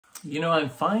You know, I'm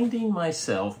finding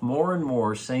myself more and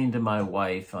more saying to my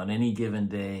wife on any given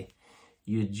day,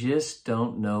 you just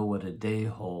don't know what a day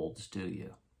holds, do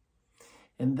you?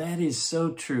 And that is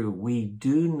so true. We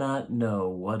do not know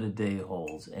what a day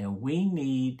holds, and we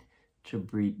need to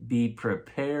be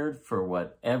prepared for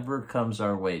whatever comes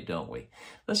our way, don't we?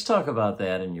 Let's talk about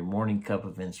that in your morning cup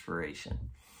of inspiration.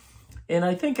 And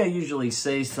I think I usually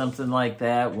say something like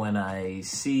that when I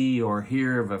see or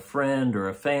hear of a friend or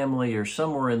a family or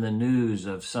somewhere in the news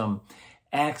of some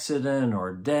accident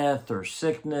or death or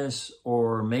sickness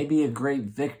or maybe a great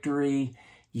victory.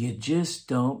 You just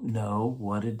don't know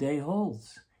what a day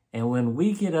holds. And when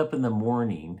we get up in the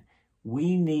morning,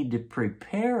 we need to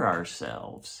prepare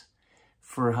ourselves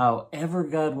for however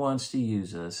God wants to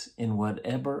use us in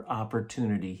whatever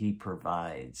opportunity he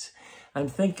provides. I'm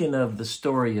thinking of the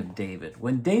story of David.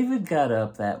 When David got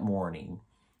up that morning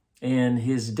and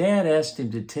his dad asked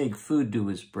him to take food to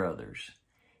his brothers,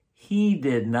 he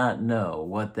did not know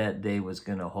what that day was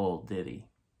going to hold, did he?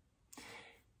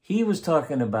 He was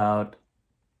talking about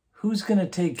who's going to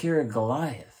take care of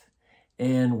Goliath.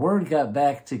 And word got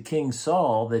back to King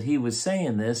Saul that he was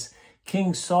saying this.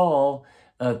 King Saul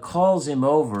calls him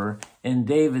over, and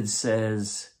David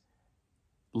says,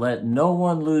 let no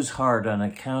one lose heart on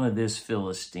account of this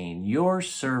Philistine. Your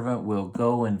servant will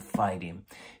go and fight him.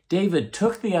 David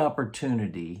took the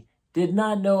opportunity, did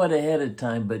not know it ahead of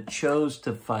time, but chose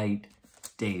to fight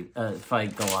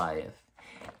Goliath.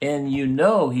 And you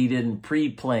know he didn't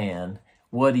pre-plan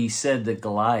what he said to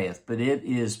Goliath, but it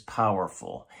is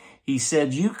powerful. He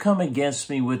said, you come against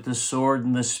me with the sword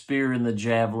and the spear and the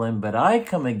javelin, but I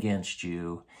come against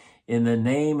you in the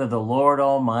name of the Lord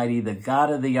Almighty, the God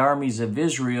of the armies of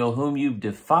Israel, whom you've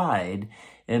defied.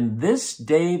 And this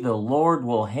day the Lord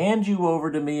will hand you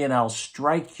over to me, and I'll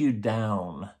strike you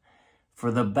down.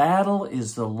 For the battle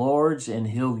is the Lord's, and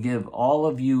he'll give all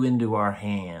of you into our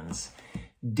hands.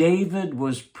 David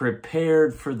was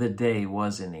prepared for the day,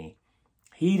 wasn't he?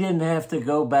 He didn't have to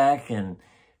go back and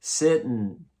sit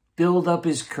and build up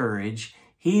his courage.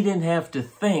 He didn't have to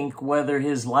think whether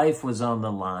his life was on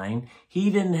the line.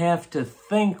 He didn't have to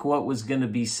think what was going to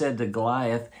be said to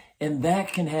Goliath. And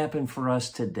that can happen for us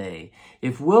today.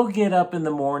 If we'll get up in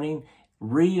the morning,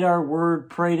 read our word,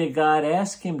 pray to God,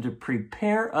 ask him to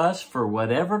prepare us for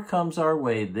whatever comes our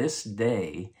way this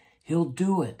day, he'll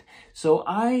do it. So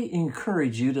I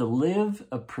encourage you to live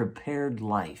a prepared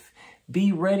life.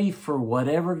 Be ready for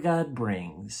whatever God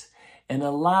brings and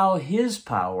allow his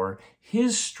power,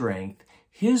 his strength,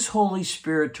 his Holy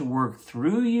Spirit to work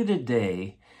through you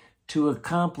today to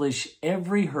accomplish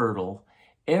every hurdle,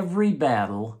 every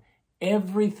battle,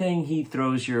 everything he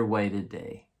throws your way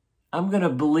today. I'm going to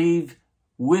believe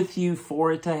with you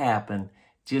for it to happen,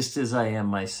 just as I am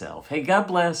myself. Hey, God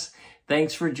bless.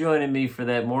 Thanks for joining me for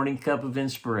that morning cup of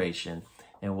inspiration,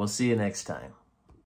 and we'll see you next time.